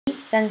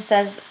then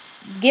says,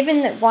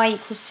 given that y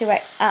equals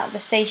 2x at the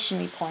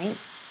stationary point,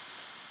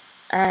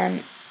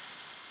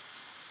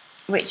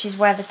 which is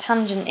where the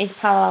tangent is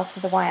parallel to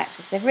the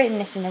y-axis. They've written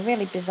this in a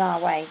really bizarre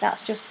way.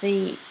 That's just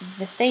the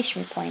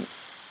stationary point.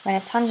 When a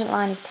tangent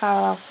line is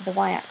parallel to the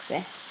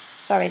y-axis,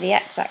 sorry, the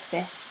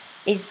x-axis,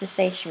 is the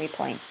stationary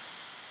point.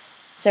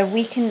 So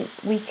we can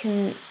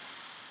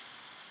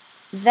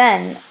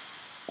then,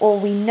 or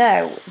we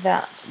know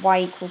that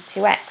y equals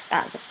 2x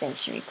at the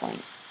stationary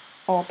point,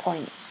 or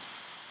points.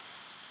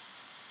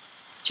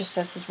 It just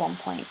says there's one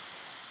point.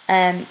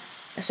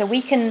 So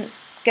we can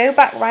go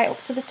back right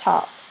up to the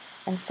top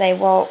and say,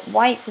 well,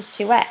 y equals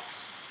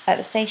 2x at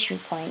the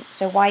stationary point,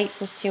 so y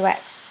equals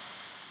 2x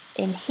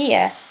in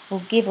here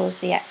will give us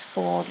the x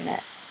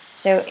coordinate.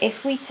 So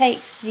if we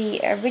take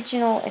the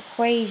original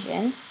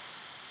equation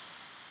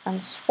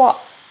and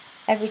swap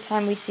every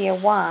time we see a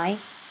y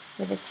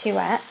with a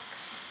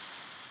 2x,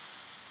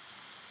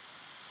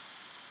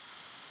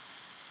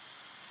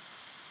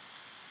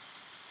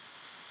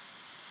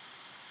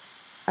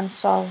 and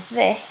solve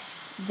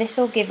this, this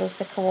will give us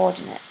the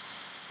coordinates.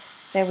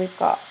 So we've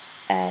got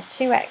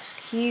 2x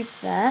cubed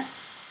there,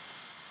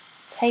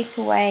 take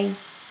away,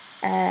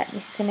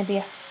 this is going to be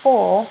a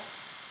 4x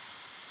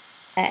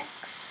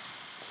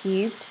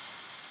cubed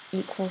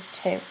equals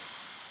 2.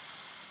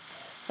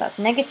 So that's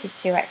negative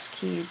 2x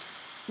cubed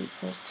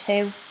equals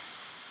 2,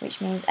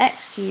 which means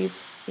x cubed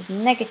is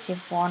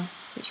negative 1,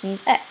 which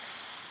means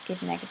x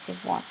is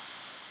negative 1.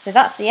 So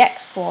that's the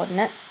x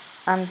coordinate,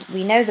 and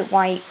we know that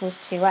y equals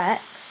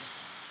 2x,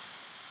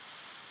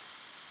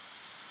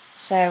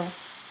 so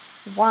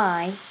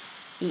y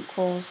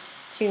equals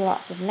 2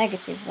 lots of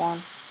negative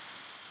 1,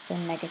 so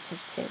negative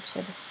 2.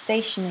 So the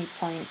stationary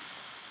point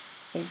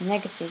is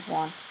negative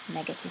 1,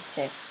 negative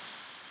 2.